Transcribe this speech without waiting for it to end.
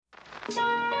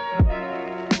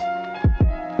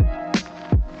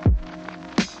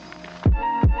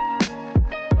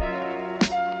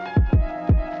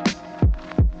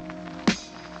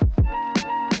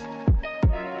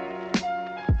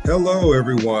Hello,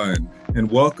 everyone,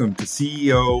 and welcome to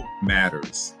CEO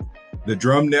Matters, the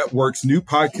Drum Network's new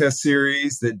podcast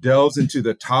series that delves into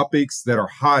the topics that are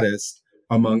hottest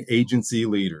among agency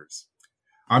leaders.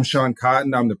 I'm Sean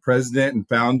Cotton. I'm the president and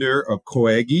founder of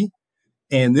Coegi,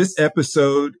 and this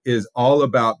episode is all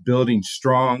about building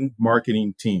strong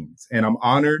marketing teams. And I'm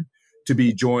honored to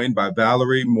be joined by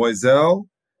Valerie Moiselle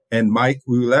and Mike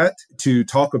Ouellette to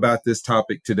talk about this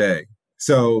topic today.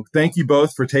 So thank you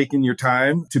both for taking your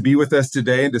time to be with us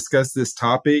today and discuss this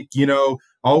topic. You know,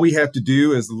 all we have to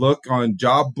do is look on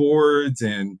job boards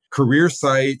and career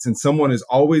sites, and someone is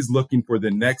always looking for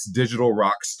the next digital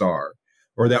rock star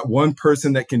or that one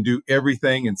person that can do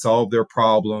everything and solve their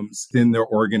problems in their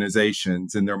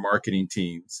organizations and their marketing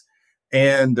teams.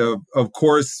 And of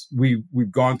course, we've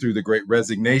gone through the Great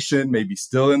Resignation, maybe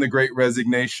still in the Great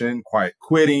Resignation, quiet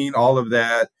quitting, all of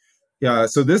that. Yeah,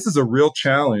 so this is a real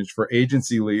challenge for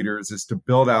agency leaders is to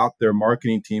build out their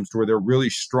marketing teams to where they're really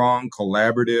strong,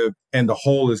 collaborative, and the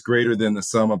whole is greater than the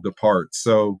sum of the parts.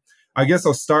 So I guess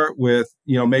I'll start with,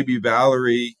 maybe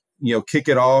Valerie, kick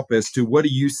it off as to what do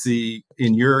you see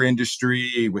in your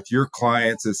industry with your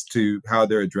clients as to how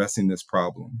they're addressing this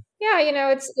problem? Yeah,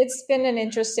 it's been an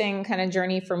interesting kind of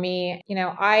journey for me.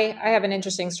 I have an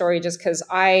interesting story just because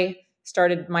I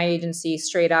started my agency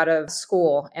straight out of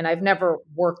school and I've never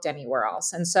worked anywhere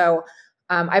else. And so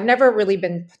I've never really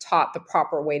been taught the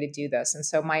proper way to do this. And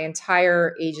so my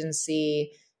entire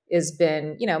agency has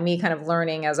been, me kind of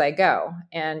learning as I go.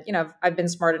 And, I've been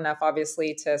smart enough,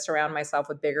 obviously, to surround myself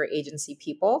with bigger agency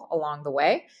people along the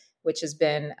way, which has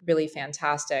been really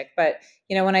fantastic. But,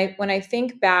 when I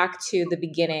think back to the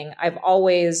beginning, I've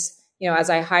always, as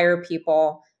I hire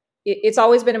people, it's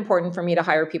always been important for me to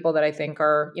hire people that I think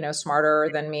are, smarter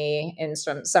than me in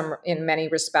in many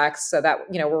respects, so that,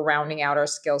 we're rounding out our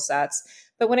skill sets.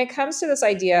 But when it comes to this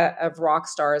idea of rock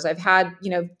stars, I've had,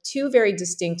 two very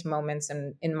distinct moments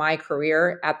in my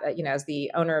career as the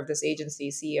owner of this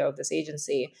agency, CEO of this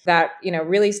agency that,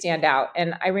 really stand out.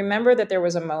 And I remember that there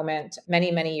was a moment many,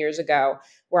 many years ago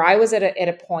where I was at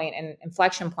a point, an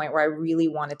inflection point where I really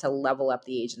wanted to level up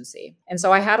the agency. And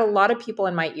so I had a lot of people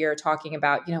in my ear talking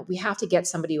about, we have to get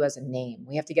somebody who has a name.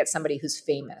 We have to get somebody who's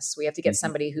famous. We have to get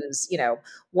somebody who's,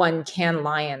 won Cannes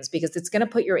Lions, because it's going to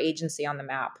put your agency on the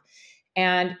map.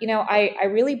 And, I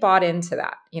really bought into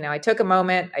that. I took a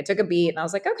moment, I took a beat, and I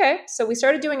was like, okay. So we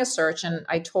started doing a search, and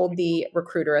I told the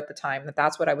recruiter at the time that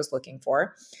that's what I was looking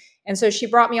for. And so she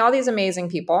brought me all these amazing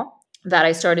people that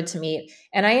I started to meet.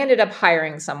 And I ended up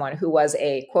hiring someone who was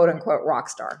a quote unquote rock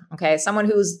star. Okay.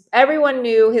 Someone everyone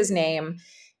knew his name.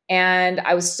 And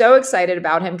I was so excited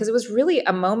about him because it was really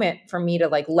a moment for me to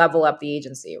level up the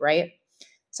agency. Right.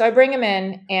 So I bring him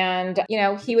in and,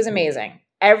 he was amazing.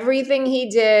 Everything he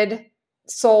did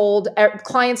sold.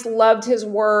 Clients loved his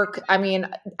work. I mean,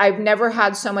 I've never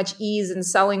had so much ease in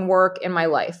selling work in my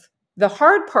life. The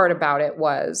hard part about it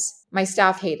was my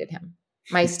staff hated him.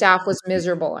 My staff was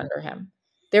miserable under him.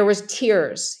 There was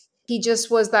tears. He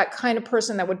just was that kind of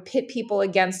person that would pit people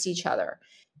against each other.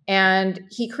 And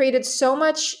he created so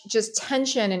much just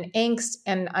tension and angst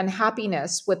and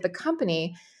unhappiness with the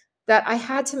company that I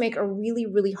had to make a really,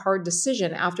 really hard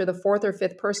decision after the fourth or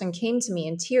fifth person came to me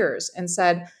in tears and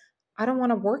said, I don't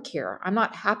want to work here. I'm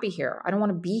not happy here. I don't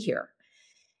want to be here.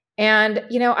 And,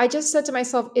 I just said to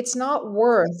myself, it's not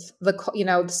worth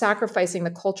sacrificing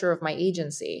the culture of my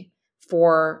agency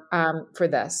for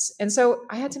this. And so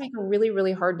I had to make a really,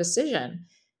 really hard decision.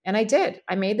 And I did.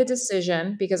 I made the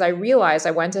decision because I realized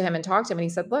I went to him and talked to him and he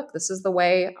said, look, this is the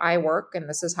way I work and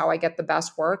this is how I get the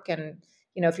best work. And,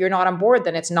 if you're not on board,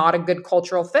 then it's not a good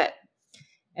cultural fit.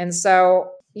 And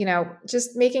so,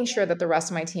 just making sure that the rest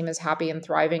of my team is happy and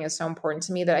thriving is so important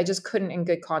to me that I just couldn't in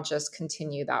good conscience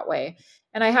continue that way.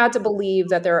 And I had to believe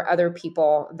that there are other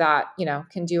people that,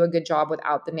 can do a good job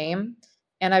without the name.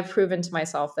 And I've proven to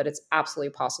myself that it's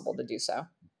absolutely possible to do so.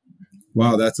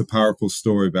 Wow, that's a powerful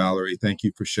story, Valerie. Thank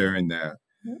you for sharing that.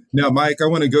 Mm-hmm. Now, Mike, I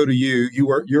want to go to you.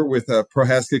 You're with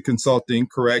Prohaska Consulting,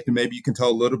 correct? And maybe you can tell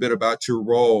a little bit about your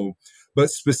role, but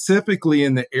specifically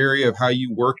in the area of how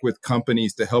you work with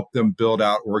companies to help them build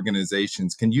out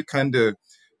organizations. Can you kind of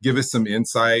give us some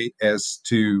insight as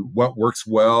to what works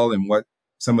well and what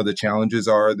some of the challenges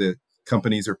are that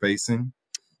companies are facing?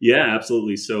 Yeah,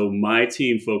 absolutely. So my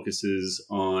team focuses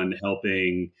on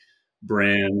helping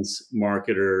brands,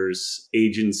 marketers,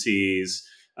 agencies,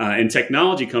 and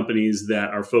technology companies that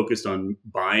are focused on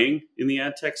buying in the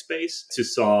ad tech space to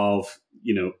solve,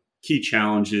 key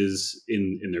challenges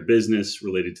in their business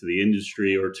related to the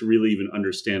industry, or to really even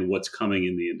understand what's coming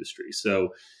in the industry. So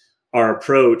our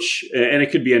approach, and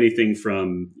it could be anything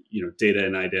from, data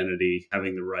and identity,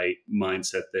 having the right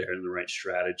mindset there and the right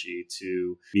strategy,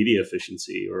 to media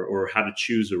efficiency, or how to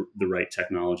choose the right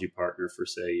technology partner for,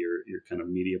 say, your kind of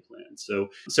media plan. So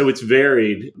it's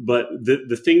varied, but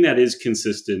the thing that is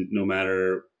consistent, no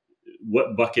matter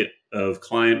what bucket of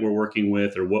client we're working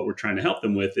with or what we're trying to help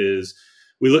them with, is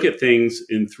we look at things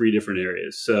in three different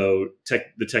areas. So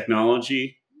the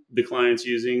technology the client's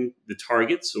using, the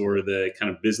targets or the kind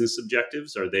of business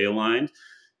objectives, are they aligned?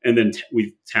 And then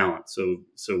we talent. So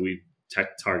we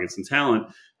tech, targets, and talent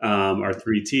are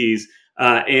three T's.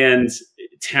 And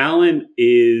talent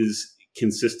is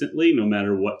consistently, no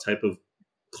matter what type of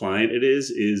client it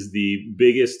is the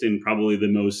biggest and probably the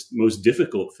most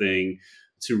difficult thing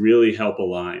to really help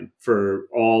align, for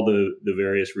all the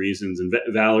various reasons. And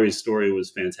Valerie's story was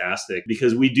fantastic,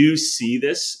 because we do see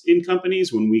this in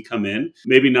companies when we come in,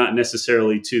 maybe not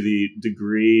necessarily to the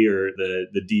degree or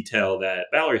the detail that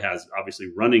Valerie has,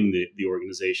 obviously running the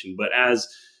organization, but as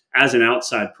an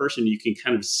outside person, you can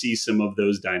kind of see some of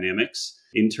those dynamics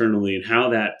internally and how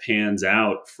that pans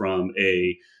out from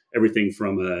everything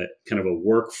from a kind of a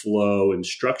workflow and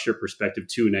structure perspective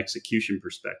to an execution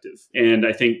perspective. And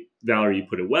I think, Valerie, you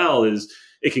put it well, is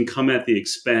it can come at the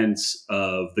expense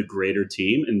of the greater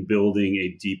team and building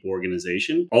a deep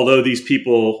organization. Although these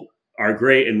people are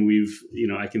great, and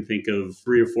I can think of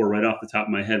 3 or 4 right off the top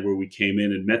of my head where we came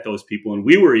in and met those people, and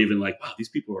we were even like, wow, these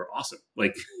people are awesome.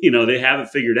 Like, they have it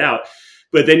figured out.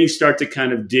 But then you start to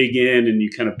kind of dig in and you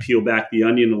kind of peel back the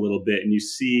onion a little bit, and you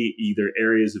see either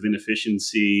areas of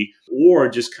inefficiency or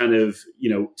just kind of,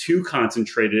 too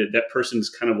concentrated. That person's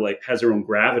kind of like has their own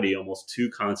gravity, almost too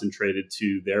concentrated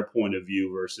to their point of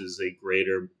view versus a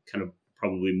greater kind of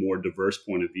probably more diverse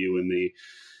point of view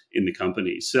in the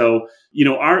company. So,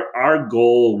 our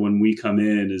goal when we come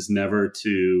in is never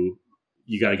to,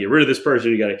 you got to get rid of this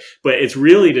person, but it's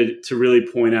really to really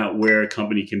point out where a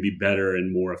company can be better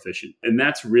and more efficient. And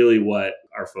that's really what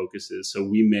our focus is. So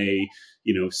we may,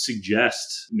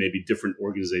 suggest maybe different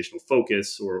organizational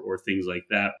focus or things like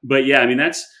that. But yeah, I mean,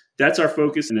 that's our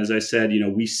focus. And as I said,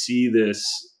 we see this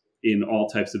in all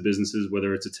types of businesses,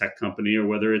 whether it's a tech company or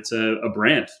whether it's a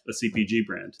brand, a CPG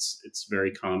brand. It's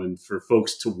very common for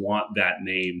folks to want that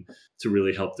name to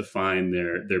really help define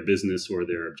their business or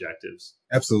their objectives.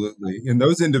 Absolutely. And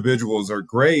those individuals are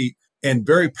great and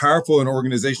very powerful in an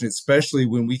organization, especially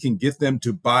when we can get them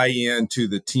to buy into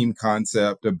the team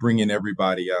concept of bringing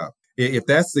everybody up. If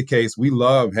that's the case, we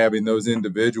love having those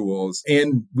individuals,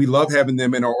 and we love having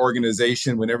them in our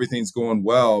organization when everything's going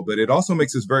well, but it also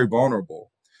makes us very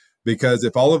vulnerable. Because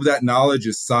if all of that knowledge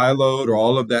is siloed, or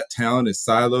all of that talent is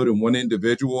siloed in one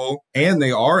individual, and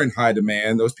they are in high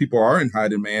demand, those people are in high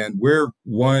demand, we're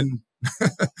one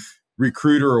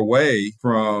recruiter away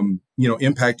from,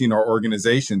 impacting our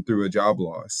organization through a job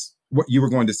loss. What you were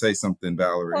going to say something,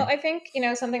 Valerie? Well, I think,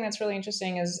 something that's really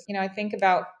interesting is, I think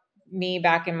about me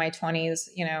back in my 20s,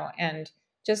 and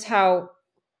just how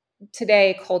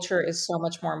today culture is so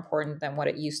much more important than what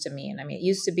it used to mean. I mean, it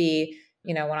used to be,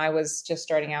 when I was just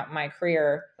starting out in my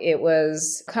career, it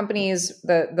was companies,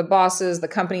 the bosses, the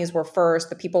companies were first,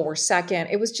 the people were second.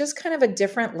 It was just kind of a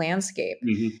different landscape.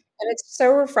 Mm-hmm. And it's so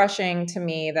refreshing to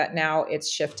me that now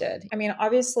it's shifted. I mean,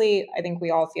 obviously, I think we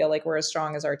all feel like we're as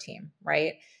strong as our team,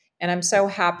 right? And I'm so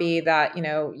happy that,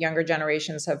 younger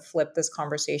generations have flipped this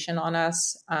conversation on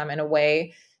us in a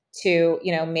way to,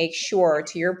 make sure,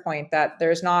 to your point, that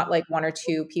there's not like 1 or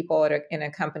 2 people in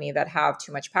a company that have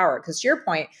too much power. Because to your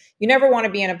point, you never want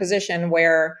to be in a position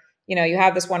where, you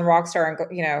have this one rock star and,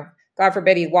 God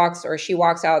forbid he walks or she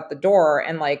walks out the door,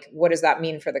 and like, what does that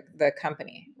mean for the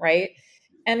company, right?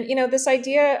 And, this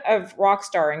idea of rock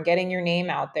star and getting your name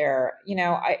out there,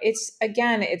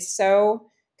 it's so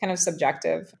kind of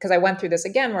subjective, because I went through this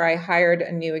again where I hired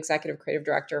a new executive creative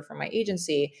director for my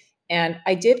agency. And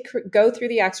I did go through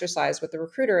the exercise with the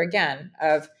recruiter again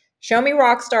of show me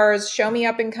rock stars, show me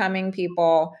up and coming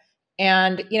people.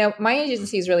 And, my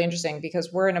agency is really interesting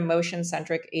because we're an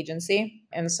emotion-centric agency.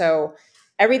 And so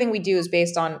everything we do is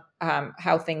based on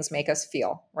how things make us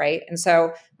feel, right? And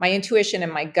so my intuition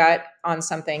and my gut on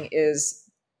something is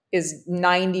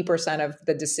 90% of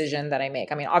the decision that I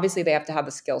make. I mean, obviously they have to have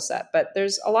the skill set, but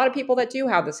there's a lot of people that do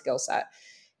have the skill set.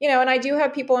 And I do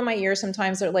have people in my ear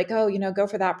sometimes that are like, oh, go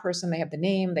for that person. They have the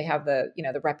name, they have the,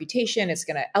 the reputation. It's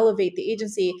going to elevate the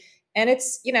agency. And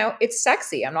it's, it's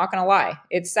sexy. I'm not going to lie.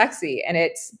 It's sexy. And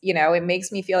it's, it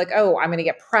makes me feel like, oh, I'm going to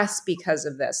get press because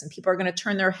of this. And people are going to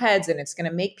turn their heads, and it's going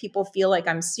to make people feel like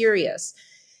I'm serious.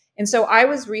 And so I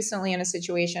was recently in a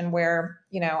situation where,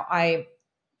 I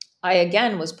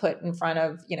again was put in front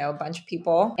of, a bunch of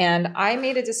people, and I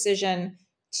made a decision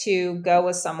to go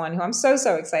with someone who I'm so,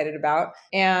 so excited about.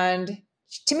 And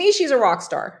to me, she's a rock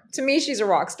star. To me, she's a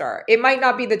rock star. It might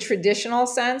not be the traditional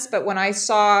sense, but when I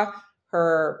saw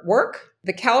her work,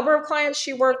 the caliber of clients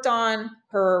she worked on,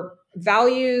 her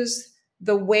values,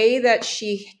 the way that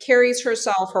she carries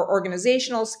herself, her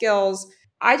organizational skills,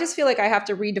 I just feel like I have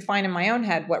to redefine in my own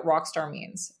head what rock star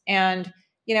means. And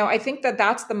I think that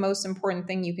that's the most important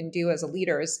thing you can do as a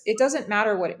leader is it doesn't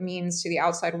matter what it means to the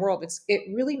outside world. It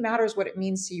really matters what it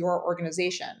means to your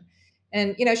organization.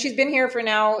 And, she's been here for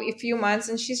now a few months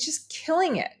and she's just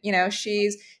killing it.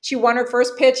 She won her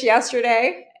first pitch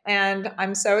yesterday and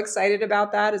I'm so excited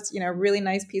about that. It's, a really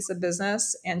nice piece of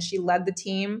business and she led the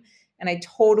team and I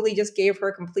totally just gave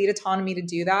her complete autonomy to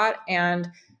do that. And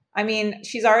I mean,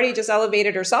 she's already just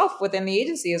elevated herself within the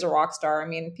agency as a rock star. I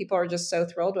mean, people are just so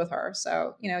thrilled with her.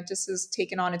 So, it just has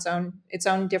taken on its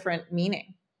own different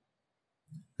meaning.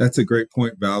 That's a great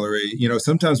point, Valerie.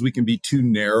 Sometimes we can be too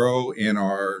narrow in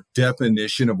our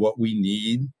definition of what we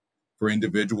need for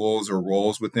individuals or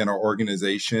roles within our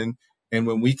organization. And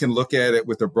when we can look at it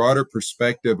with a broader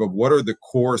perspective of what are the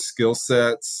core skill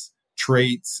sets,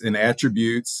 traits, and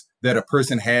attributes that a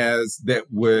person has that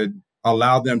would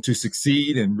allow them to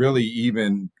succeed and really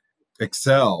even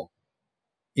excel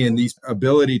in these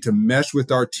ability to mesh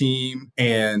with our team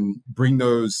and bring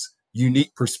those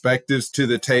unique perspectives to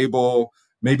the table,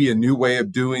 maybe a new way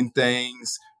of doing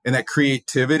things, and that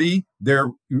creativity, they're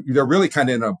really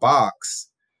kind of in a box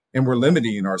and we're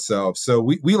limiting ourselves. So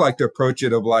we like to approach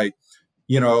it of like,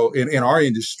 in our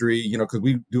industry, because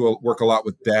we work a lot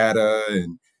with data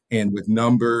and with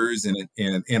numbers and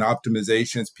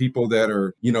optimizations, people that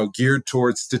are, geared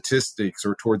towards statistics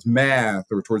or towards math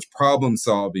or towards problem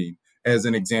solving as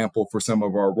an example for some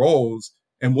of our roles.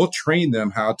 And we'll train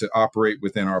them how to operate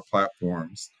within our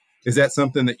platforms. Is that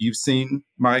something that you've seen,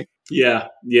 Mike? Yeah,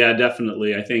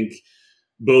 definitely. I think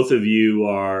both of you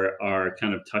are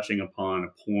kind of touching upon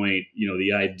a point,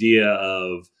 the idea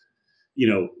of,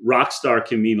 rockstar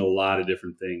can mean a lot of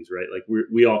different things, right? Like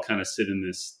we all kind of sit in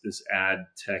this ad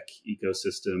tech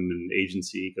ecosystem and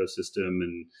agency ecosystem,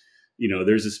 and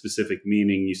there's a specific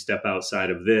meaning. You step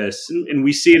outside of this, and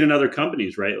we see it in other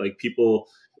companies, right? Like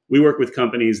we work with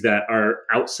companies that are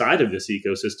outside of this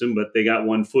ecosystem, but they got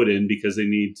one foot in because they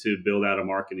need to build out a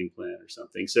marketing plan or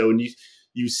something. So when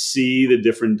you see the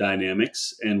different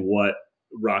dynamics and what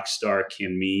rockstar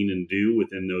can mean and do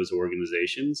within those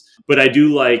organizations. But I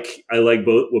like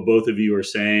what both of you are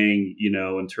saying,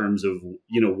 in terms of,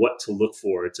 what to look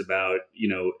for. It's about,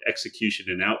 execution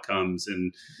and outcomes.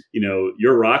 And,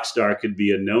 your rockstar could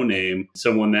be a no-name,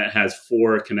 someone that has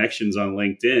 4 connections on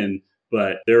LinkedIn,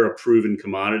 but they're a proven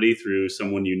commodity through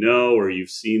someone or you've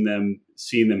seen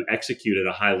them execute at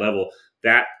a high level.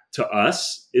 That to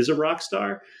us is a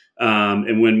rockstar.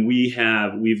 And when we've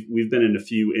been in a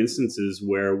few instances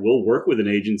where we'll work with an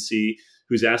agency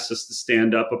who's asked us to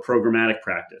stand up a programmatic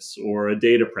practice or a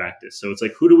data practice. So it's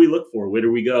like, who do we look for? Where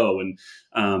do we go? And,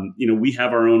 we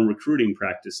have our own recruiting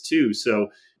practice too. So,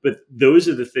 but those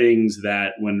are the things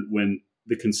that when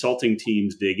the consulting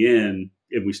teams dig in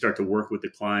and we start to work with the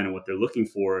client and what they're looking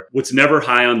for, what's never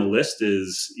high on the list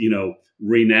is,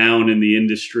 renown in the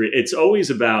industry. It's always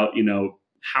about,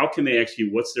 how can they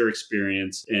execute? What's their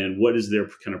experience and what is their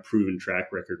kind of proven track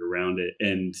record around it?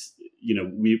 And,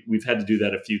 we've had to do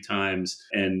that a few times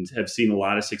and have seen a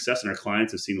lot of success, and our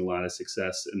clients have seen a lot of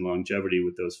success and longevity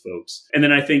with those folks. And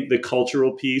then I think the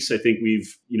cultural piece, I think we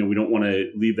don't want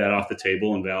to leave that off the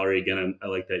table. And Valerie, again, I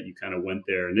like that you kind of went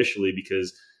there initially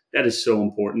because that is so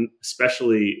important,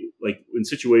 especially like in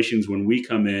situations when we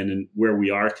come in and where we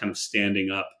are kind of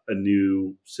standing up a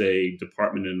new, say,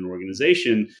 department in an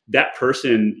organization. That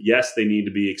person, yes, they need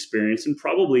to be experienced and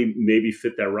probably maybe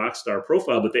fit that rock star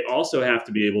profile, but they also have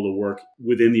to be able to work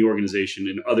within the organization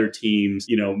and other teams.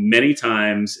 Many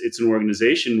times it's an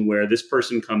organization where this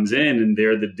person comes in and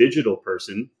they're the digital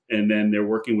person, and then they're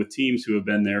working with teams who have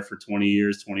been there for 20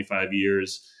 years, 25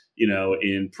 years,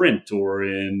 in print or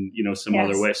in, some Yes.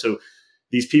 other way. So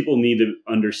these people need to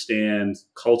understand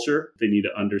culture. They need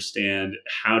to understand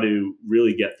how to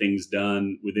really get things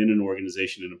done within an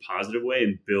organization in a positive way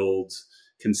and build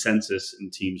consensus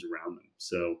and teams around them.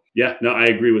 So I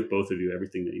agree with both of you,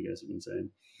 everything that you guys have been saying.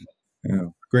 Yeah,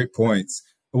 great points.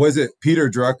 Was it Peter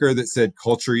Drucker that said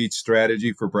culture eats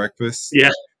strategy for breakfast?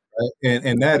 Yeah.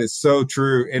 And that is so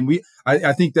true. And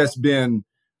I think that's been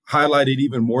highlighted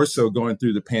even more so going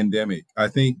through the pandemic. I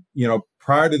think,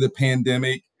 prior to the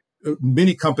pandemic,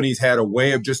 many companies had a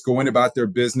way of just going about their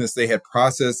business. They had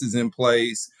processes in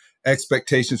place.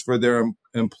 expectations for their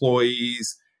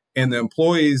employees. And the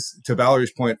employees, to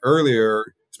Valerie's point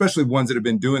earlier, especially ones that have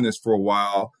been doing this for a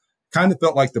while, kind of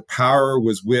felt like the power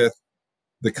was with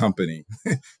the company,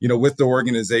 with the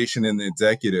organization and the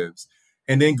executives.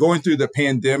 And then going through the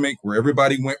pandemic where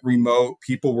everybody went remote,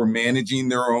 people were managing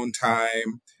their own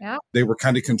time. Yeah. They were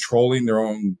kind of controlling their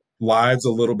own lives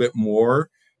a little bit more.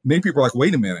 Many people are like,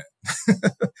 wait a minute,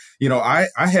 I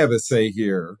have a say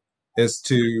here as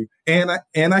to, and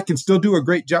I can still do a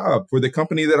great job for the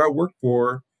company that I work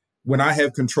for when I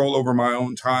have control over my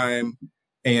own time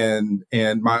and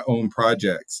my own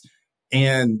projects.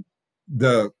 And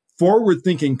the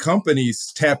forward-thinking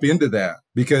companies tap into that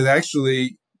because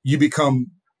actually you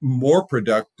become more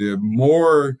productive,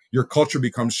 your culture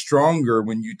becomes stronger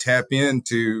when you tap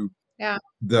into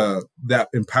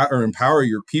empower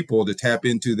your people to tap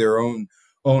into their own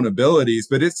abilities.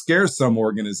 But it scares some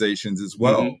organizations as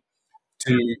well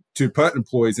to put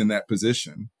employees in that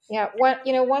position. Yeah.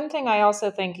 One thing I also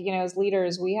think, as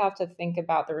leaders, we have to think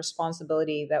about the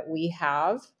responsibility that we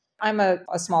have. I'm a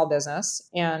small business.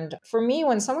 And for me,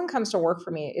 when someone comes to work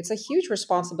for me, it's a huge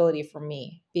responsibility for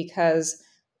me because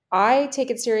I take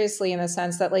it seriously in the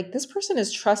sense that this person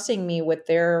is trusting me with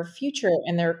their future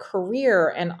and their career.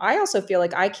 And I also feel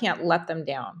like I can't let them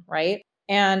down. Right.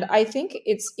 And I think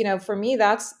it's, for me,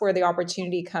 that's where the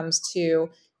opportunity comes to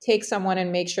take someone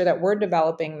and make sure that we're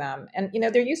developing them. And,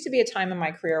 there used to be a time in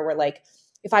my career where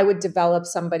if I would develop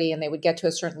somebody and they would get to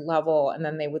a certain level and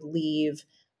then they would leave,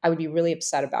 I would be really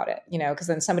upset about it, because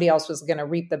then somebody else was going to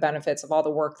reap the benefits of all the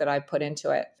work that I put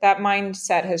into it. That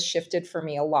mindset has shifted for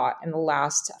me a lot in the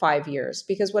last 5 years,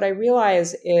 because what I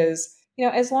realize is,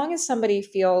 as long as somebody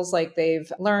feels like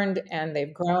they've learned and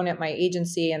they've grown at my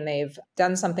agency and they've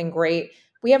done something great,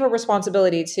 we have a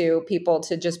responsibility to people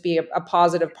to just be a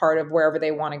positive part of wherever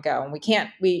they want to go. And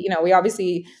we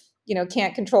obviously,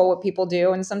 can't control what people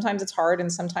do. And sometimes it's hard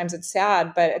and sometimes it's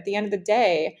sad. But at the end of the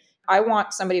day, I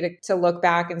want somebody to look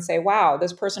back and say, wow,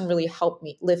 this person really helped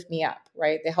me lift me up,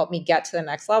 right? They helped me get to the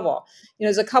next level.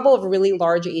 There's a couple of really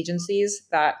large agencies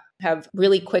that have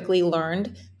really quickly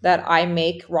learned that I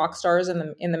make rock stars in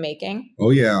the making.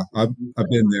 Oh yeah, I've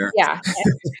been there. Yeah.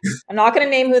 I'm not going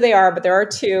to name who they are, but there are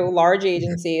 2 large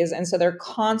agencies. And so they're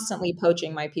constantly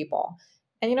poaching my people.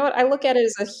 And you know what? I look at it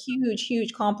as a huge,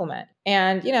 huge compliment.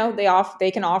 And,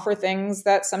 they can offer things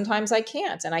that sometimes I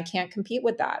can't, and I can't compete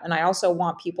with that. And I also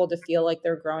want people to feel like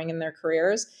they're growing in their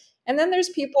careers. And then there's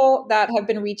people that have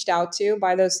been reached out to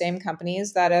by those same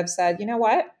companies that have said, you know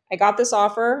what? I got this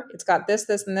offer. It's got this,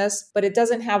 this, and this, but it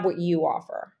doesn't have what you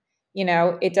offer.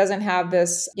 It doesn't have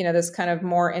this, this kind of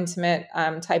more intimate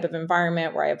type of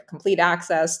environment where I have complete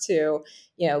access to,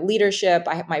 leadership.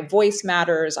 My voice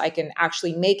matters. I can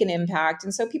actually make an impact.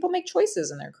 And so people make choices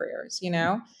in their careers,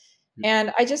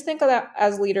 And I just think of that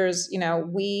as leaders,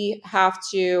 we have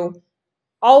to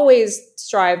always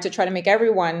strive to try to make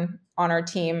everyone on our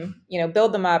team,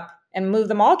 build them up and move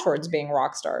them all towards being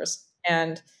rock stars.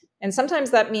 And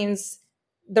sometimes that means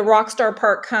the rock star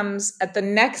part comes at the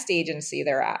next agency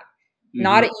they're at.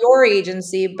 Not at your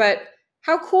agency, but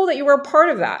how cool that you were a part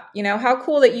of that. How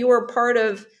cool that you were part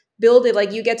of building,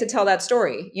 you get to tell that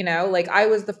story, I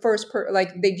was the first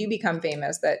they do become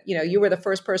famous that, you were the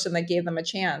first person that gave them a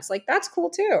chance. That's cool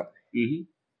too. Mm-hmm.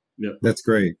 Yep. That's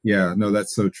great. Yeah, no,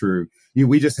 that's so true.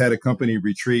 We just had a company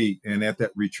retreat, and at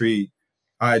that retreat,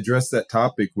 I addressed that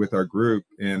topic with our group.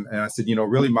 And I said,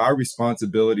 really my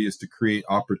responsibility is to create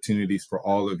opportunities for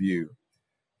all of you.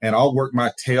 And I'll work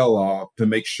my tail off to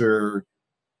make sure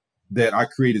that I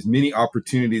create as many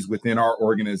opportunities within our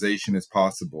organization as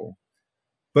possible.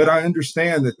 But I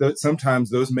understand that sometimes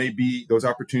those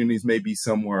opportunities may be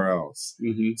somewhere else.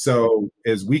 Mm-hmm. So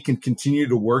as we can continue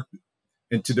to work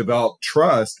and to develop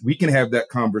trust, we can have that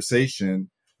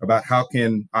conversation about how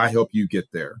can I help you get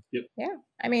there? Yep. Yeah.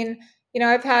 I mean,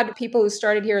 I've had people who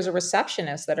started here as a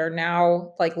receptionist that are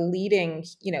now leading,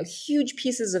 huge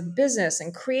pieces of business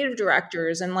and creative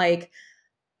directors. And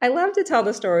I love to tell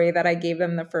the story that I gave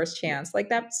them the first chance.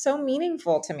 That's so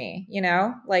meaningful to me,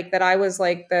 that I was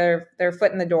their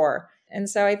foot in the door. And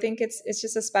so I think it's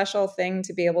just a special thing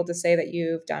to be able to say that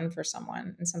you've done for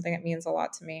someone and something that means a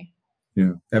lot to me.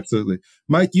 Yeah, absolutely.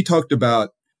 Mike, you talked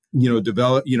about,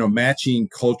 matching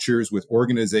cultures with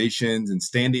organizations and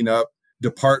standing up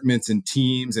departments and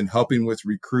teams and helping with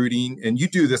recruiting. And you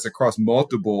do this across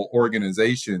multiple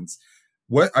organizations.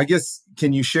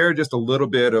 Can you share just a little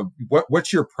bit of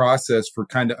what's your process for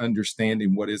kind of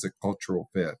understanding what is a cultural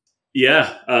fit?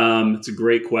 Yeah, it's a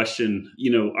great question.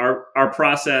 Our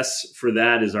process for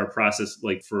that is our process,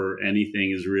 for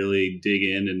anything, is really dig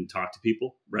in and talk to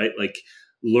people, right?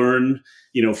 learn,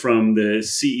 from the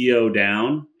CEO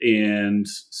down, and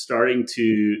starting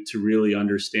to really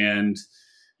understand,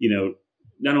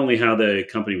 not only how the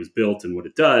company was built and what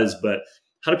it does, but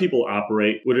how do people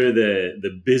operate? What are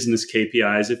the business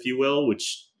KPIs, if you will,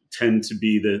 which tend to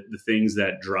be the things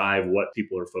that drive what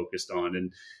people are focused on.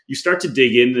 And you start to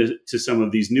dig into some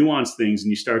of these nuanced things, and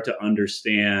you start to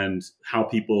understand how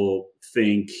people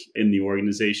think in the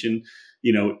organization.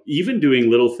 Even doing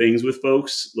little things with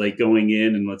folks, like going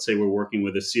in and let's say we're working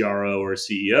with a CRO or a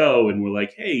CEO, and we're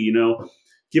like, hey,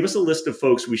 give us a list of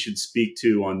folks we should speak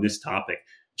to on this topic.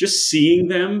 Just seeing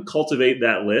them cultivate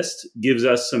that list gives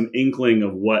us some inkling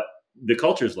of what the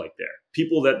culture is like there.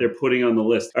 People that they're putting on the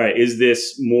list. All right, is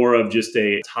this more of just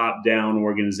a top-down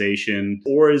organization,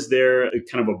 or is there a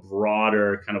kind of a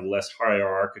broader, kind of less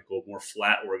hierarchical, more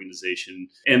flat organization?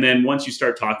 And then once you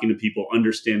start talking to people,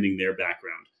 understanding their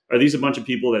background. Are these a bunch of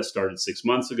people that started 6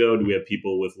 months ago? Do we have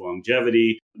people with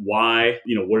longevity? Why?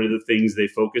 What are the things they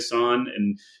focus on?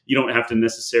 And you don't have to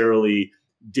necessarily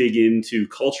dig into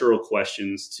cultural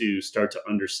questions to start to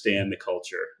understand the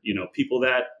culture. People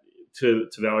that, to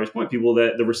Valerie's point, people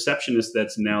that the receptionist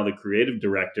that's now the creative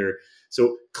director.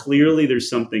 So clearly there's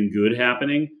something good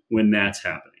happening when that's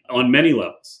happening on many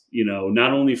levels,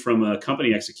 not only from a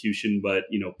company execution, but,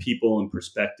 people and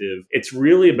perspective. It's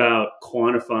really about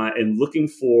quantifying and looking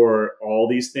for all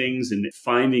these things and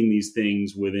finding these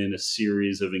things within a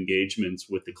series of engagements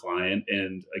with the client.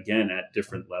 And again, at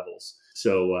different levels.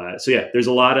 So yeah, there's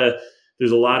a lot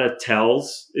of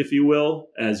tells, if you will,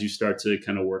 as you start to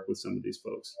kind of work with some of these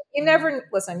folks. You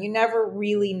never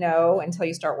really know until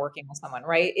you start working with someone,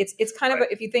 right? It's kind of,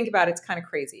 if you think about it, it's kind of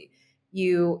crazy.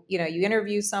 You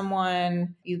interview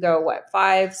someone, you go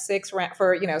 5, 6 rounds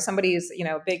for, somebody who's,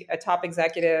 a top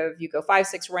executive, you go 5,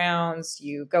 6 rounds,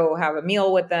 you go have a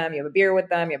meal with them, you have a beer with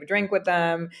them, you have a drink with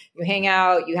them, you hang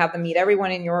out, you have them meet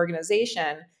everyone in your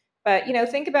organization. But,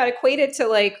 think about, equate it to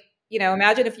like,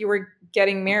 imagine if you were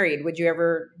getting married, would you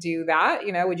ever do that?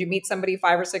 Would you meet somebody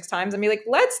 5 or 6 times and be like,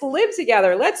 let's live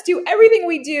together. Let's do everything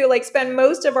we do, like spend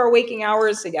most of our waking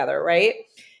hours together. Right.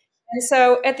 And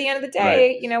so at the end of the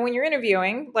day, Right. When you're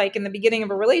interviewing, like in the beginning of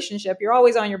a relationship, you're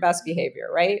always on your best behavior.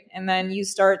 Right. And then you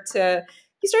start to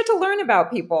learn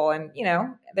about people and,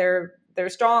 they're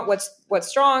strong, what's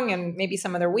strong and maybe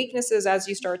some of their weaknesses as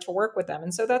you start to work with them.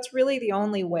 And so that's really the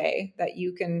only way that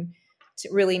you can to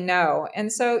really know.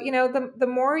 And so, the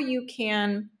more you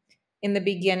can in the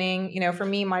beginning, for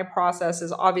me, my process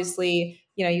is obviously,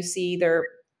 you see their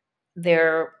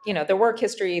work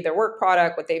history, their work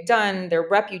product, what they've done, their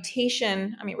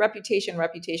reputation. I mean, reputation,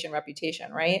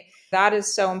 right? That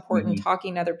is so important. Mm-hmm.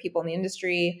 Talking to other people in the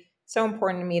industry, so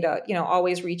important to me to,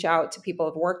 always reach out to people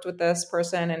who've worked with this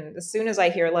person. And as soon as I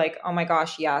hear like, oh my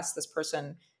gosh, yes, this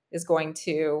person is going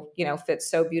to, fit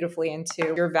so beautifully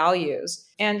into your values.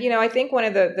 And, I think one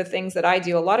of the things that I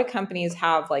do, a lot of companies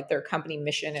have like their company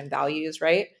mission and values,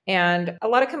 right? And a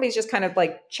lot of companies just kind of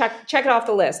like check it off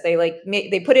the list. They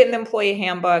they put it in the employee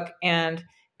handbook and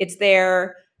it's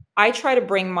there. I try to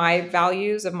bring my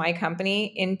values of my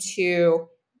company into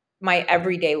my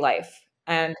everyday life.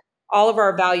 And all of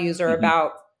our values are Mm-hmm.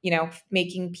 about,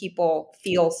 making people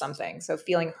feel something. So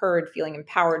feeling heard, feeling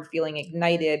empowered, feeling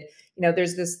ignited.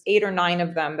 There's this 8 or 9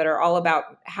 of them that are all about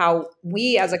how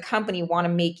we as a company want to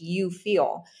make you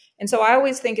feel. And so I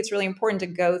always think it's really important to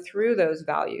go through those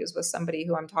values with somebody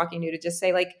who I'm talking to just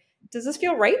say like, does this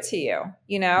feel right to you?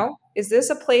 Is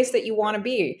this a place that you want to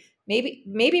be?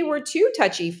 Maybe we're too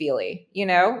touchy-feely,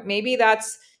 maybe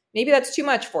that's too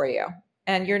much for you.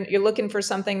 And you're looking for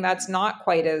something that's not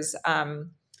quite as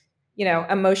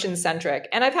emotion centric.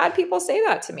 And I've had people say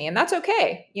that to me, and that's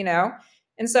okay,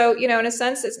 And so, in a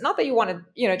sense, it's not that you want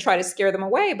to, try to scare them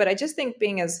away, but I just think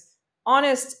being as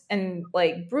honest and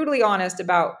like brutally honest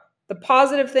about the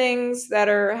positive things that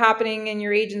are happening in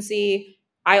your agency.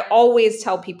 I always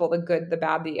tell people the good, the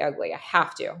bad, the ugly. I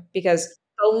have to, because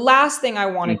the last thing I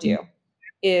want to Mm-hmm. do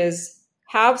is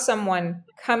have someone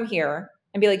come here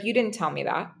and be like, you didn't tell me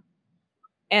that.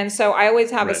 And so I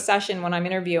always have a Right. session when I'm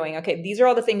interviewing. Okay, these are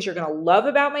all the things you're going to love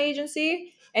about my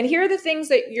agency. And here are the things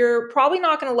that you're probably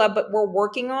not going to love, but we're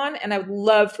working on. And I would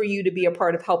love for you to be a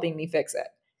part of helping me fix it,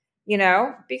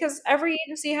 because every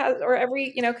agency has, or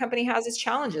every, company has its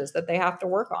challenges that they have to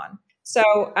work on. So,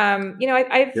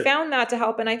 I've Yep. found that to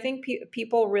help. And I think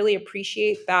people really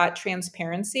appreciate that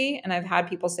transparency. And I've had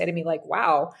people say to me like,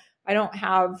 wow, I don't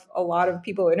have a lot of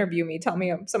people who interview me tell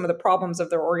me some of the problems of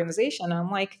their organization. And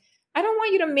I'm like, I don't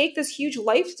want you to make this huge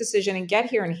life decision and get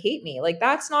here and hate me. Like,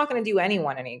 that's not going to do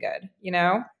anyone any good,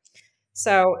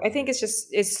 So I think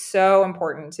it's so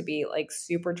important to be like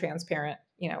super transparent,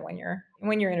 when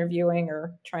you're interviewing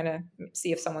or trying to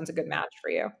see if someone's a good match for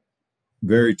you.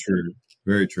 Very true.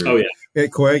 Very true. Oh, yeah.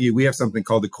 At Coegi, we have something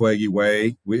called the Coegi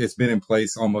Way. It's been in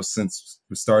place almost since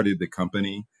we started the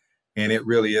company. And it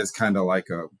really is kind of like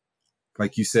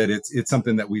you said, it's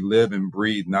something that we live and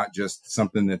breathe, not just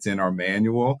something that's in our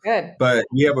manual. Good. But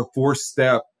we have a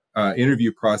 4-step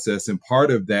interview process. And part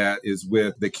of that is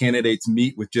with the candidates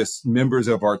meet with just members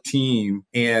of our team,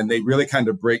 and they really kind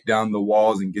of break down the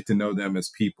walls and get to know them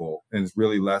as people. And it's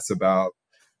really less about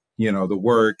the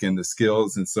work and the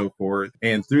skills and so forth.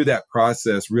 And through that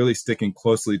process, really sticking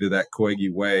closely to that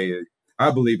Coegi way, I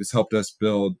believe has helped us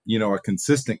build, a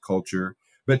consistent culture.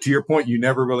 But to your point, you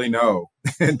never really know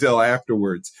until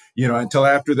afterwards, until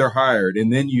after they're hired.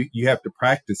 And then you have to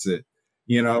practice it,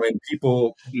 and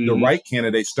people, the right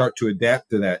candidates start to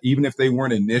adapt to that. Even if they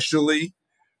weren't initially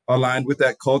aligned with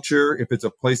that culture, if it's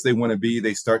a place they want to be,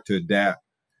 they start to adapt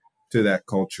to that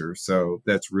culture. So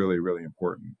that's really, really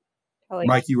important.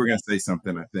 Mike, you were going to say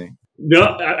something, I think. No,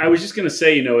 I was just going to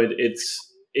say,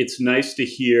 it's nice to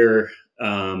hear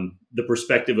the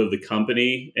perspective of the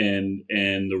company and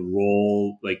the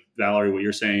role, like Valerie, what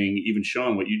you're saying, even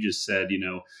Sean, what you just said,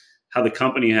 how the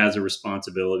company has a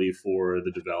responsibility for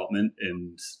the development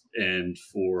and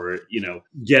for,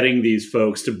 getting these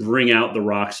folks to bring out the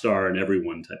rock star in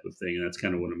everyone type of thing. And that's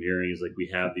kind of what I'm hearing is like, we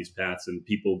have these paths and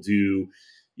people do,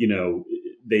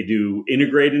 they do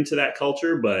integrate into that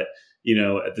culture, but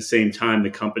at the same time, the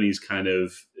company's kind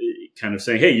of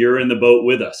saying, hey, you're in the boat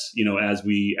with us, as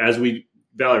we,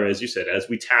 Valerie, as you said, as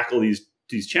we tackle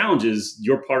these challenges,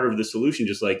 you're part of the solution,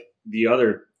 just like the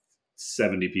other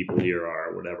 70 people here are,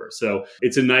 or whatever. So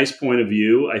it's a nice point of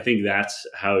view. I think that's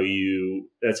how you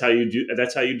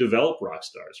develop rock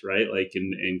stars, right? Like,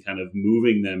 and kind of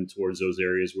moving them towards those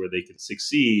areas where they can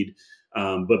succeed,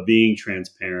 but being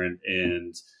transparent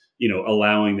and,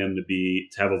 allowing them to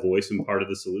have a voice and part of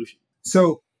the solution.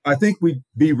 So I think we'd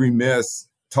be remiss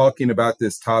talking about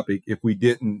this topic if we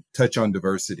didn't touch on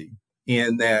diversity,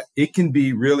 and that it can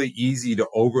be really easy to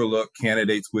overlook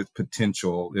candidates with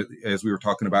potential, as we were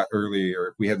talking about earlier,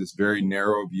 if we have this very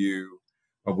narrow view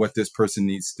of what this person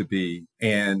needs to be.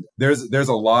 And there's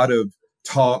a lot of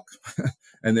talk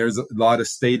and there's a lot of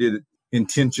stated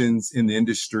intentions in the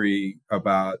industry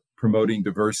about promoting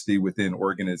diversity within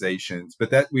organizations,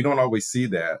 but that we don't always see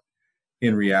that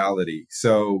in reality.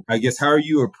 So I guess, how are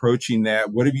you approaching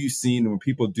that? What have you seen when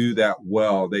people do that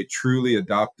well? They truly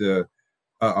adopt a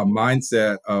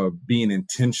mindset of being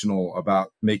intentional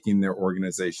about making their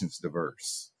organizations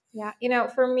diverse. Yeah.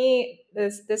 For me,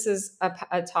 this is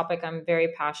a topic I'm very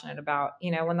passionate about.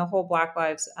 When the whole Black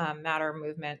Lives Matter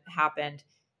movement happened,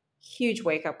 huge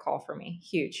wake up call for me,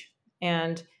 huge.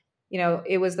 And,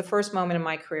 it was the first moment in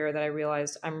my career that I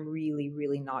realized I'm really,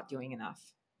 really not doing enough.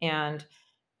 And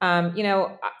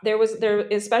there,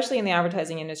 especially in the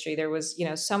advertising industry, there was,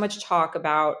 so much talk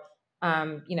about,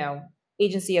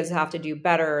 agencies have to do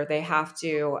better. They have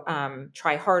to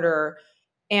try harder.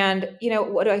 And,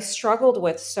 what I struggled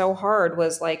with so hard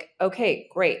was like, okay,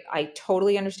 great. I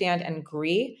totally understand and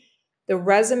agree. The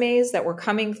resumes that were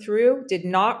coming through did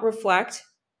not reflect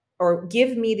or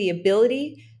give me the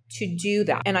ability to do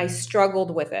that. And I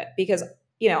struggled with it because,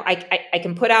 I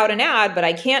can put out an ad, but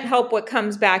I can't help what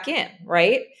comes back in,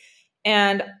 right?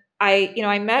 And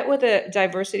I met with a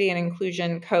diversity and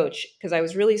inclusion coach because I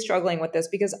was really struggling with this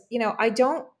because, I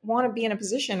don't want to be in a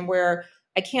position where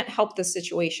I can't help the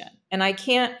situation and I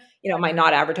can't, am I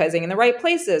not advertising in the right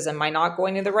places? Am I not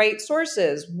going to the right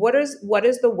sources? What is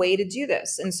the way to do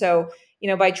this? And so,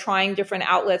 by trying different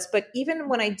outlets, but even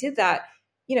when I did that,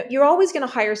 you're always going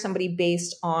to hire somebody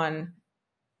based on,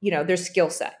 their skill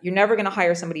set. You're never going to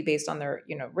hire somebody based on their,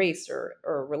 race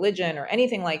or religion or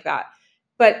anything like that.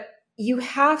 But you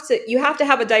have to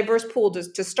have a diverse pool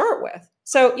to start with.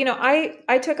 So,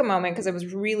 I took a moment because I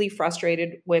was really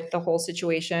frustrated with the whole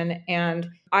situation. And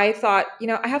I thought,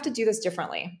 I have to do this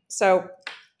differently. So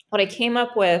what I came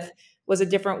up with was a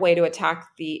different way to attack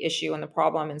the issue and the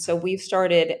problem. And so we've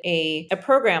started a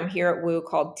program here at Woo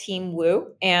called Team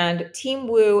Woo. And Team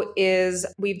Woo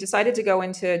we've decided to go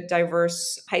into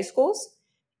diverse high schools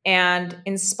and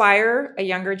inspire a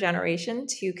younger generation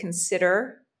to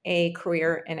consider a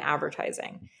career in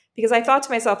advertising. Because I thought to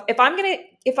myself, if I'm going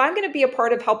to be a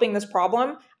part of helping this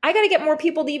problem, I got to get more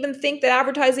people to even think that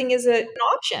advertising is an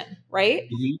option, right?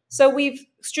 Mm-hmm. So we've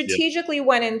strategically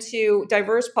went into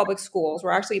diverse public schools.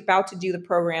 We're actually about to do the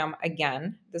program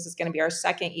again. This is going to be our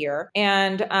second year.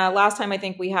 And last time I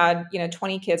think we had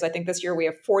 20 kids. I think this year we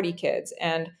have 40 kids.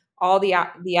 And all the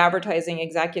advertising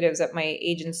executives at my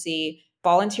agency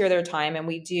volunteer their time, and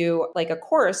we do like a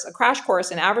crash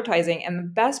course in advertising. And the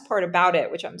best part about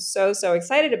it, which I'm so, so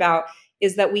excited about,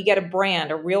 is that we get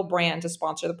a real brand to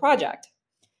sponsor the project.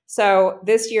 So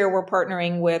this year we're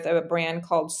partnering with a brand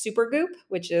called Supergoop,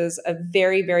 which is a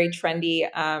very, very trendy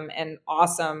and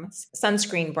awesome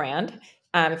sunscreen brand.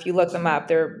 If you look them up,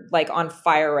 they're like on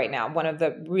fire right now.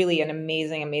 An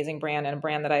amazing, amazing brand, and a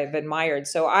brand that I've admired.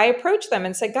 So I approached them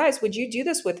and said, guys, would you do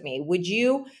this with me? Would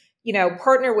you,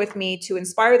 partner with me to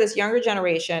inspire this younger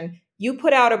generation? You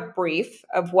put out a brief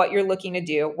of what you're looking to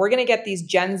do. We're going to get these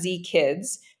Gen Z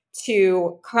kids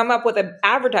to come up with an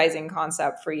advertising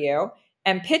concept for you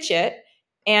and pitch it.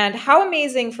 And how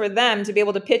amazing for them to be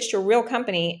able to pitch to a real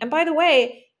company. And by the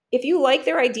way, if you like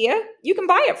their idea, you can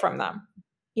buy it from them,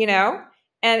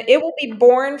 and it will be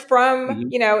born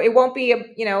from, it won't be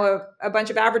a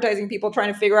bunch of advertising people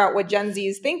trying to figure out what Gen Z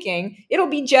is thinking. It'll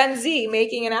be Gen Z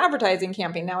making an advertising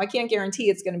campaign. Now, I can't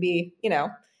guarantee it's going to be,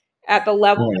 at the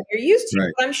level that you're used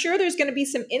to, but I'm sure there's going to be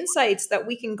some insights that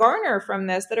we can garner from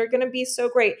this that are going to be so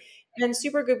great. And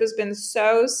Supergroup has been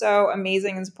so, so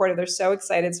amazing and supportive. They're so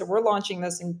excited. So we're launching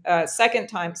this in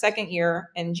second year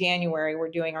in January. We're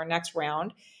doing our next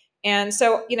round. And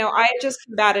so, I just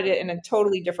combated it in a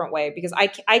totally different way because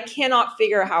I cannot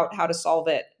figure out how to solve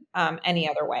it any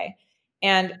other way.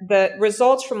 And the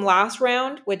results from last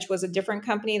round, which was a different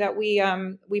company that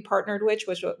we partnered with,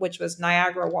 which was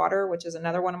Niagara Water, which is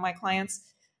another one of my clients.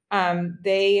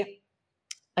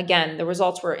 Again, the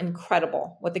results were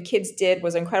incredible. What the kids did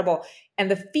was incredible. And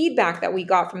the feedback that we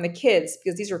got from the kids,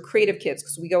 because these are creative kids,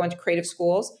 because we go into creative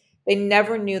schools, they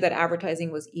never knew that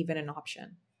advertising was even an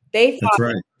option. They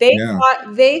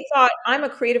thought I'm a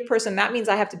creative person. That means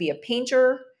I have to be a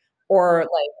painter, or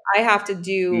like I have to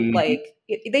do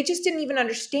they just didn't even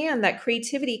understand that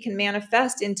creativity can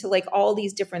manifest into like all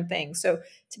these different things. So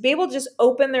to be able to just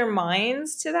open their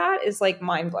minds to that is like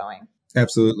mind blowing.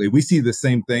 Absolutely. We see the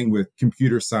same thing with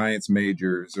computer science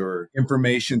majors or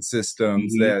information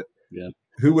systems that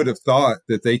who would have thought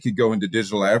that they could go into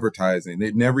digital advertising?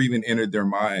 They'd never even entered their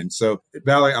mind. So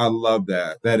Valerie, I love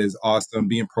that. That is awesome.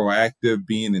 Being proactive,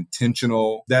 being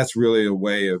intentional. That's really a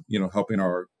way of, helping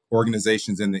our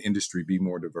organizations in the industry be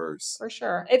more diverse. For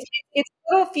sure. It's a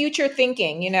little future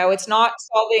thinking, it's not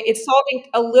solving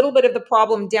a little bit of the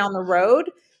problem down the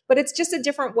road, but it's just a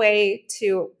different way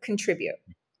to contribute.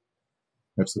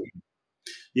 Absolutely.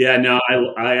 Yeah, no,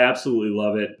 I absolutely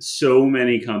love it. So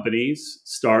many companies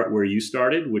start where you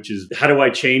started, which is, how do I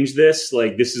change this?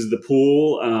 Like, this is the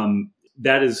pool.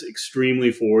 That is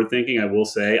extremely forward thinking. I will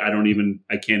say, I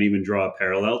can't even draw a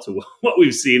parallel to what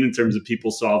we've seen in terms of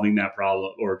people solving that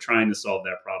problem or trying to solve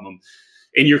that problem.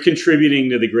 And you're contributing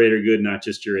to the greater good, not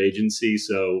just your agency.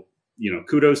 So,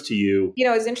 kudos to you.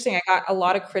 It's interesting. I got a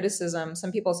lot of criticism.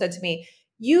 Some people said to me,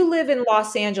 you live in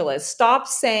Los Angeles. Stop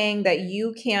saying that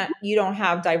you don't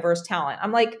have diverse talent.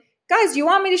 I'm like, guys, do you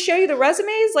want me to show you the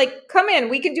resumes? Like, come in,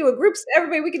 we can do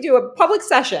we can do a public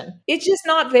session. It's just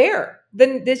not there.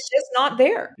 Then it's just not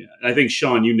there. Yeah, I think,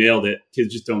 Sean, you nailed it.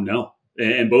 Kids just don't know.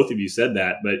 And both of you said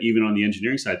that, but even on the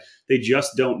engineering side, they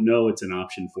just don't know it's an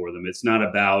option for them. It's not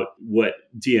about what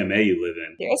DMA you live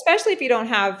in. Yeah, especially if you don't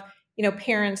have,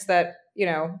 parents that,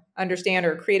 understand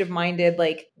or creative minded,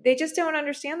 like they just don't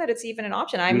understand that it's even an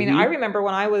option. I mean, I remember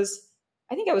when I was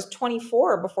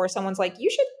 24 before someone's like, you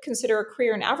should consider a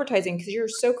career in advertising because you're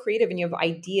so creative and you have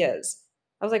ideas.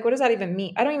 I was like, what does that even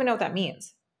mean? I don't even know what that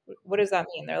means. What does that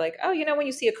mean? They're like, oh, when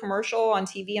you see a commercial on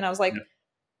TV, and I was like,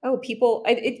 oh, people,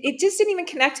 it just didn't even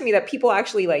connect to me that people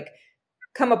actually like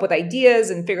come up with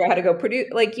ideas and figure out how to go produce.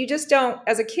 Like, you just don't,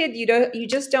 as a kid, you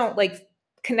just don't like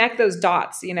connect those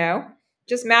dots,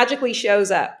 just magically shows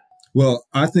up. Well,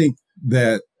 I think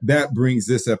that brings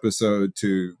this episode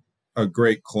to a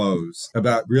great close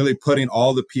about really putting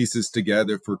all the pieces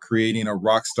together for creating a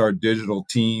rockstar digital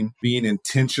team, being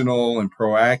intentional and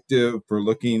proactive, for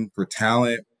looking for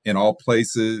talent in all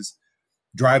places,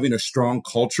 driving a strong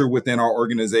culture within our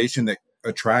organization that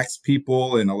attracts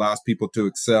people and allows people to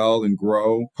excel and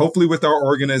grow, hopefully with our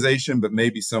organization, but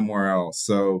maybe somewhere else.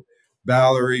 So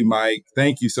Valerie, Mike,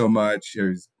 thank you so much. It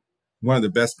was one of the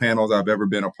best panels I've ever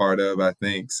been a part of, I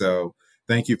think. So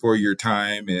thank you for your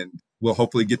time, and we'll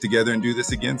hopefully get together and do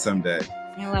this again someday.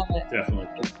 I love it.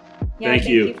 Definitely. Yeah, thank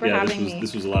you for having me.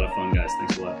 This was a lot of fun, guys.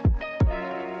 Thanks a lot.